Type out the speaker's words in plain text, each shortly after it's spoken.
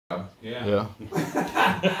Yeah.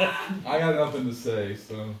 I got nothing to say,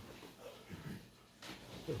 so.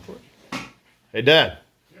 Hey, Dad.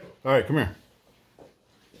 All right, come here.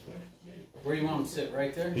 Where do you want him to sit?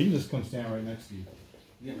 Right there? He can just come stand right next to you.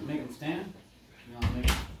 You gonna make him stand? You wanna make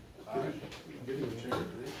him... All right.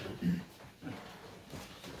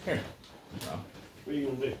 Here. What are you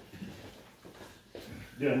gonna do?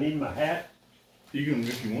 Do I need my hat? You can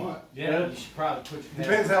if you want. Yeah, you should probably put your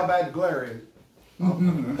Depends how bad the glare is. A lot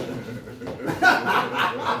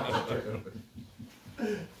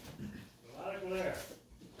of glare.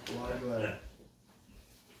 A lot of glare.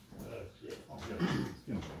 Shit.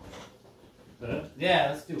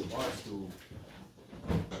 Yeah, let's do a bar stool.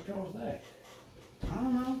 What was that? I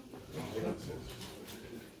don't know.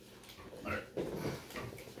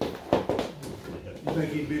 You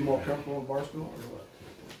think he'd be more comfortable in bar stool or what?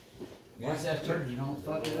 Watch that turkey, don't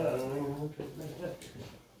fuck it up.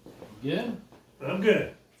 Good? I'm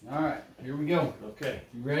good. All right, here we go. Okay.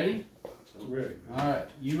 You ready? I'm ready. All right,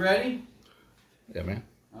 you ready? Yeah, man.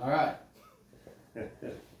 All right.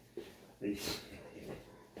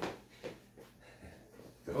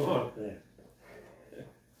 Go on there.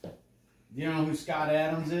 Do you know who Scott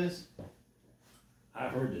Adams is?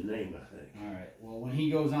 I've heard the name, I think. All right. Well, when he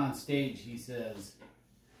goes on stage, he says,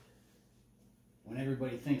 when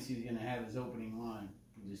everybody thinks he's going to have his opening line,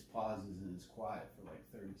 he just pauses and is quiet for like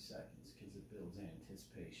 30 seconds because it builds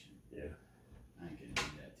anticipation. Yeah. I ain't going to do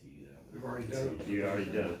that to you, though. We've already done it. You already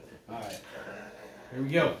done it. All right. Here we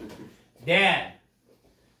go. Dad,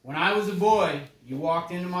 when I was a boy, you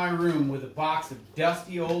walked into my room with a box of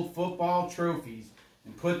dusty old football trophies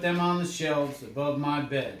and put them on the shelves above my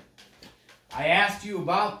bed. I asked you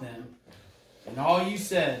about them, and all you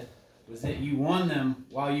said was that you won them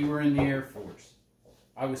while you were in the Air Force.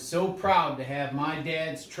 I was so proud to have my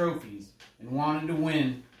dad's trophies and wanted to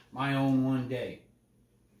win my own one day.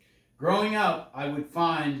 Growing up, I would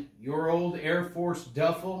find your old Air Force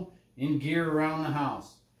duffel in gear around the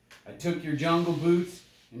house. I took your jungle boots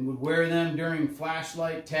and would wear them during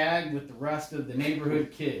flashlight tag with the rest of the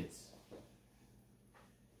neighborhood kids.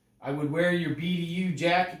 I would wear your BDU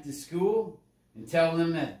jacket to school and tell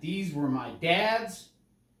them that these were my dad's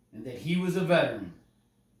and that he was a veteran,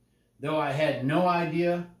 though I had no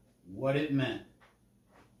idea what it meant.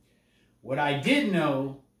 What I did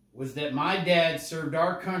know was that my dad served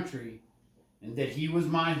our country and that he was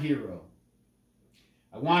my hero.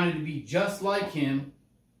 I wanted to be just like him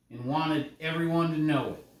and wanted everyone to know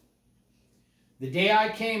it. The day I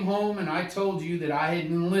came home and I told you that I had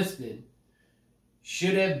enlisted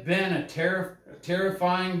should have been a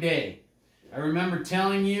terrifying day. I remember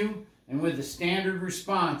telling you, and with a standard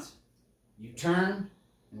response, you turned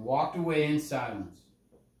and walked away in silence.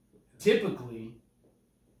 Typically,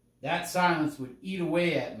 that silence would eat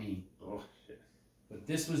away at me. Oh, shit. But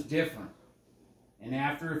this was different. And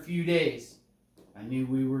after a few days, I knew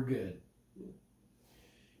we were good.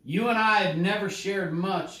 You and I have never shared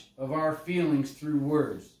much of our feelings through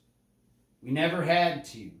words. We never had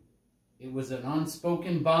to. It was an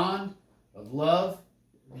unspoken bond of love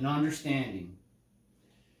and understanding.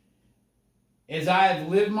 As I have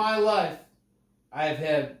lived my life,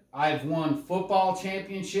 I've won football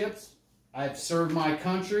championships, I've served my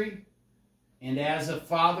country, and as a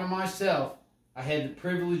father myself, I had the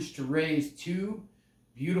privilege to raise two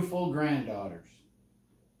beautiful granddaughters.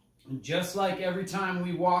 And just like every time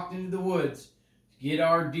we walked into the woods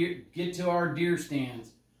to get to our deer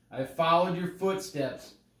stands, I have followed your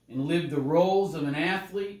footsteps and lived the roles of an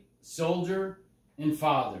athlete, soldier, and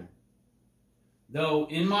father. Though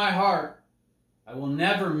in my heart, I will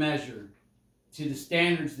never measure to the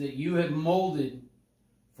standards that you have molded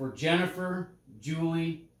for Jennifer,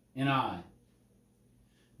 Julie, and I.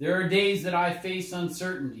 There are days that I face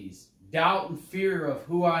uncertainties, doubt and fear of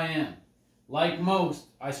who I am. Like most,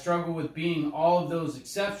 I struggle with being all of those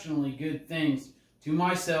exceptionally good things to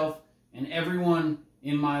myself and everyone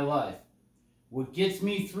in my life. What gets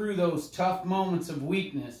me through those tough moments of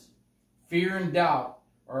weakness, fear, and doubt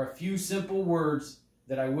are a few simple words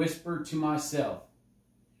that I whisper to myself.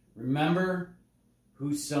 Remember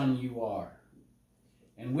whose son you are.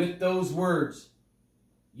 And with those words,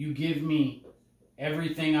 you give me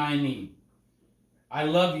everything I need. I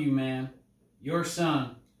love you, man. Your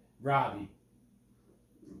son, Robbie.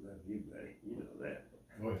 I love you, buddy. You know that.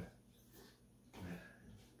 Oh, yeah.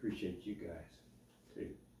 Appreciate you guys,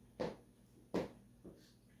 too.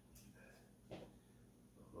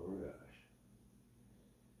 Oh, gosh.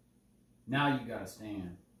 Now you gotta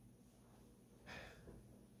stand.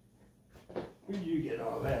 Where'd you get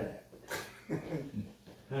all that at?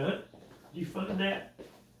 Huh? Did you find that?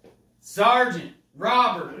 Sergeant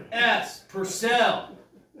Robert S. Purcell.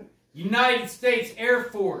 United States Air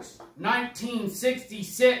Force,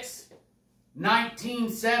 1966,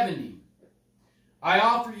 1970. I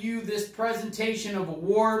offer you this presentation of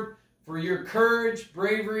award for your courage,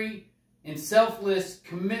 bravery, and selfless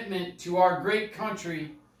commitment to our great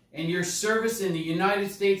country and your service in the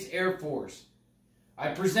United States Air Force. I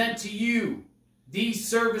present to you these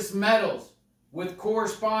service medals with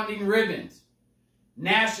corresponding ribbons.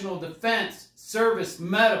 National Defense Service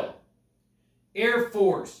Medal, Air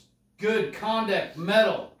Force Good Conduct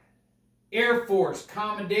Medal, Air Force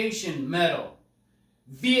Commendation Medal,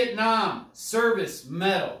 Vietnam Service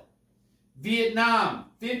Medal, Vietnam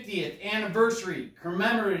 50th Anniversary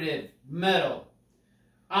Commemorative Medal,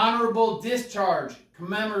 Honorable Discharge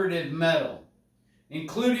Commemorative Medal,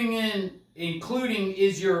 including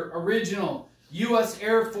is your original U.S.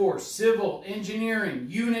 Air Force Civil Engineering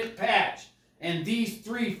Unit patch and these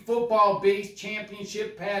 3 football-based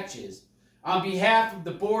championship patches. On behalf of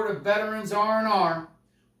the Board of Veterans R&R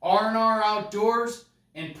Outdoors,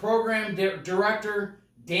 and Program Director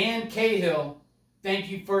Dan Cahill, thank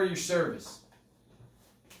you for your service.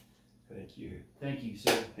 Thank you. Thank you,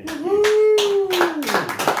 sir. Thank you.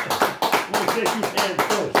 Well, shake his hand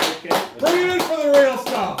first, okay? Bring it in for the real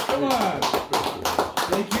stuff. Come on.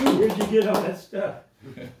 Thank you. Where'd you get all that stuff?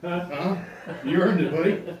 Huh? You earned it,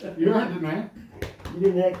 buddy. You earned it, man. You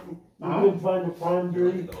didn't have, you couldn't find the prime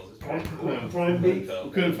dirty? Prime beef? We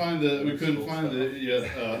couldn't find the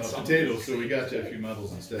potatoes, so we got you a few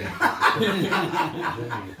medals instead.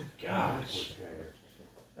 Gosh.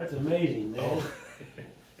 That's amazing, man.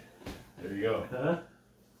 There you go. Huh?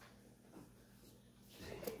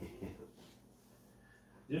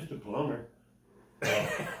 Just a plumber.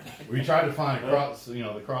 We tried to find the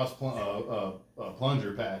cross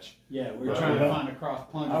plunger patch. Yeah, we were trying to find a cross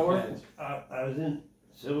plunger patch. I was in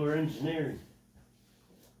civil engineering,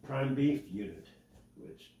 prime beef unit,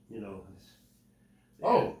 which, you know, is,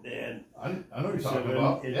 and I know what you're talking civil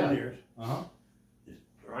about. engineers. Yeah. Uh huh. Is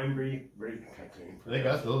prime beef, They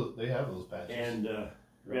got those. They have those patches. and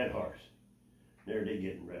red horse. There they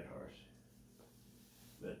getting red horse.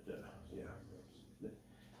 But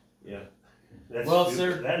yeah. That's Well, super.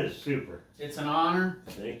 sir. That is super. It's an honor,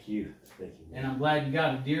 Thank you. and I'm glad you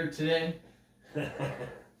got a deer today.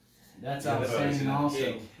 That's outstanding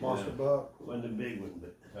also. Monster buck. Wasn't a big one,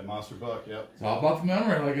 but That monster buck. Yep. It's all about the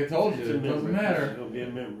memory, like I told you. it's a It doesn't memory. It's matter. gonna be a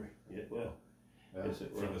memory. Yeah, well. Yeah. Yes,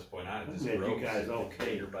 it will. From this point on, it I'm just glad you grows guys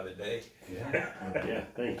okay. year by the day. Yeah,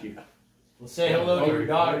 thank you. Well, say hello to your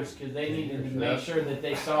daughters, because they needed to make sure that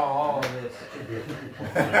they saw all of this.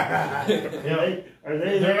 Are they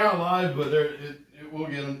They're there? not live, but we'll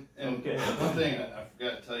get them. And Okay. one thing I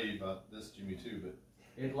forgot to tell you about this, Jimmy, too, but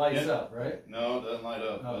It lights up, right? no, it doesn't light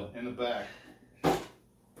up. Oh. But in the back,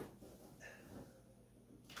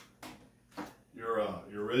 your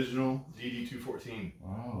original DD214 Oh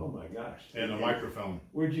Wow. my gosh. and a microphone.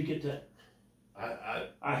 Where'd you get that?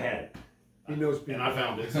 I had it. He knows people. And I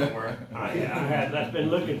found it somewhere. I had. I've been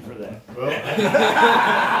looking for that. Well, I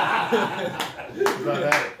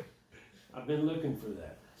had it. I've been looking for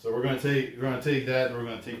that. So we're gonna take that, and we're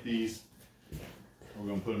gonna take these. We're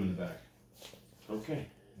gonna put them in the back. Okay.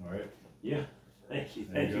 All right. Yeah. Thank you.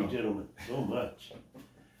 There you Thank you, go. gentlemen, so much.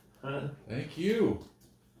 Huh? Thank you.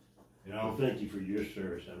 You Well, know. thank you for your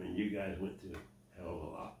service. I mean, you guys went through a hell of a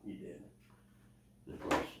lot. You did. And of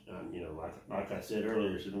course, you know, like I said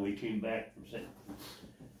earlier, so when we came back from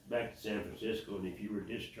back to San Francisco, and if you were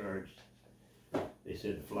discharged, they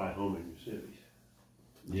said to fly home in your cities.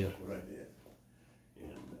 Yeah. That's what I did.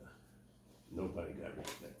 And nobody got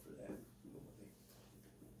respect for that.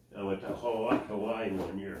 Nobody. I went to Hawaii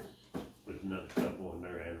 1 year with another couple on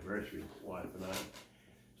their anniversary, wife and I.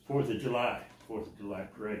 4th of July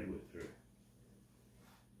parade with her.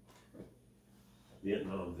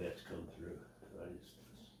 Vietnam vets come through. I just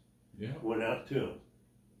Yeah. went out to them.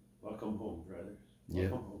 Welcome home, brothers. Yeah.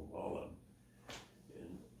 Welcome home, all of them.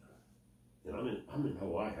 And I'm in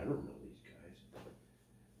Hawaii. I don't know these guys. But,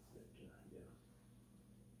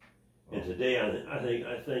 yeah. And today,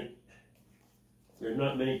 I think there's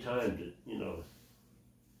not many times that, you know,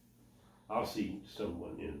 I'll see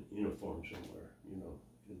someone in uniform somewhere, you know,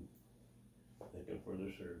 and thank them for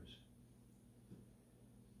their service.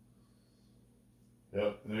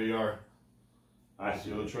 Yep. There you are. I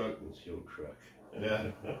see Steel truck. Steel truck.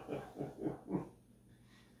 Yeah.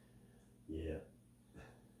 Yeah.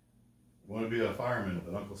 Want to be a fireman,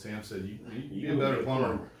 but Uncle Sam said you be a would better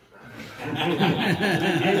plumber. He gave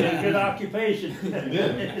me a good occupation. He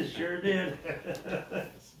did. It sure did.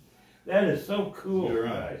 That is so cool, You're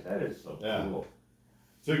right. guys. That is so Yeah. cool.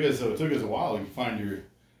 Took us a while to find your.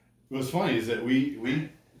 What's funny is that we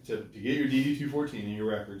to get your DD-214 and your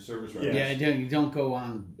record, service record. Yeah, you don't go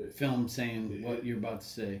on film saying what you're about to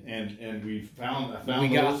say. And I found We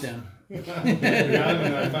those. got them. We got them,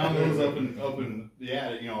 and I found those up in the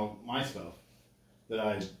attic, my stuff that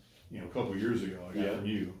I, a couple years ago I got from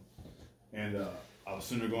you. And I was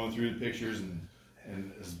sitting there going through the pictures, and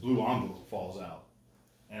this blue envelope falls out.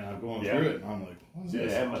 And I'm going through it, and I'm like, what's Did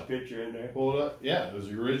this? I have my picture in there? Pull it up. Yeah, it was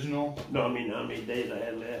the original. No, I mean how many days I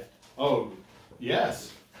had left. Oh,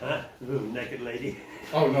 yes. Huh? Little naked lady.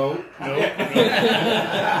 Oh, no.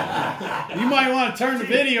 You might want to turn the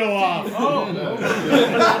video off. Oh, No.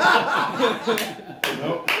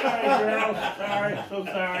 Nope. sorry, girl. Sorry, so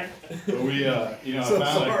sorry. But we,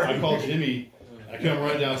 I called Jimmy. I come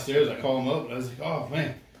right downstairs. I call him up, and I was like, "Oh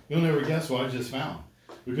man, you'll never guess what I just found."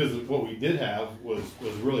 Because what we did have was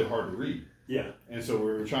really hard to read. Yeah. And so we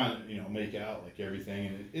were trying to, make out like everything,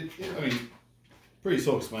 and it pretty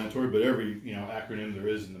self-explanatory. But every acronym there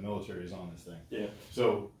is in the military is on this thing. Yeah.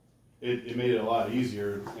 So it made it a lot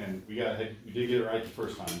easier, and we did get it right the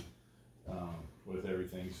first time with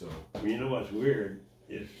everything. So You know what's weird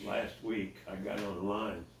is last week I got on the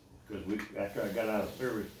line because after I got out of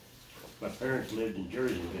service, my parents lived in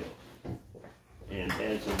Jerseyville, and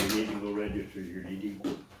Dad said we need to go register your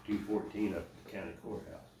DD-214 up at the county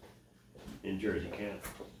courthouse in Jersey County.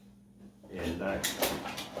 And I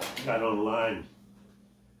got on the line,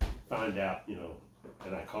 find out,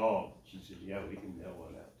 and I called. She said, "Yeah, we can mail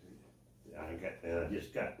one out to you." I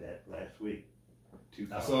just got that last week. 2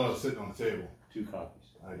 I copies. saw it sitting on the table. 2 copies.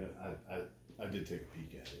 I did take a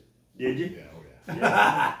peek at it. Did you? Yeah, oh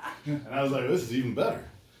yeah. And I was like, this is even better.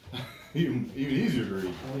 even easier to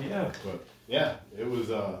read. Oh yeah. But yeah, it was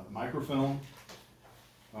microfilm,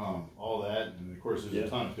 all that, and of course there's a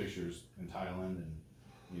ton of pictures in Thailand and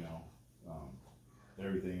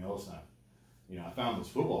everything else. And I found those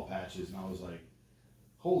football patches, and I was like,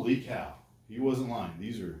 holy cow, he wasn't lying.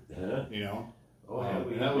 These are Oh,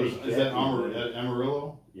 and that was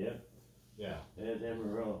Amarillo? Yeah. Yeah. That's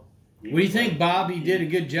Amarillo. What do you think, Bob? He did a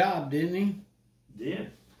good job, didn't he?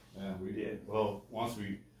 Did. Yeah, we did. Well, once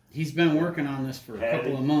He's been working on this for a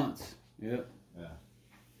couple of months. Yep. Yeah.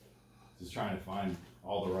 Just trying to find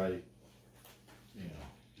all the right,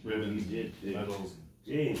 ribbons, medals.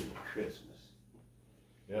 James Christmas.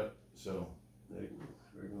 Yep. So.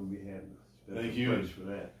 We're going to be having a Thank special you. place for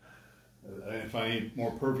that. I didn't find any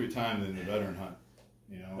more perfect time than the veteran hunt.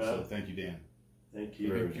 So thank you, Dan. Thank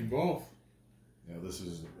you. Thank you both. This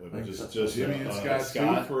is Thanks. just Jimmy and Scott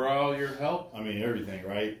too for all your help. I mean everything,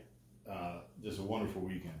 right? Just a wonderful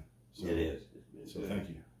weekend. So, It is. So thank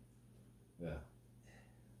you. Yeah.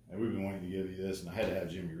 And we've been wanting to give you this, and I had to have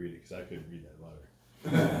Jimmy read it because I couldn't read that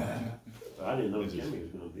letter. I didn't know Jimmy was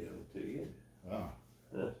going to be able to either. Wow.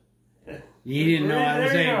 You didn't know I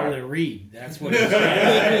was There you able are. to read. That's what it was.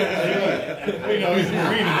 He's a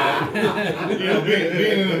Marine and all.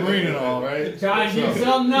 Being in the Marine and all, right? Trying to do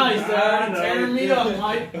something nice, tearing me up,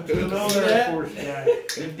 Mike. Hello, Air Force guy.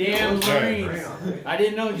 The damn Marines. I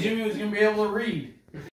didn't know Jimmy was going to be able to read.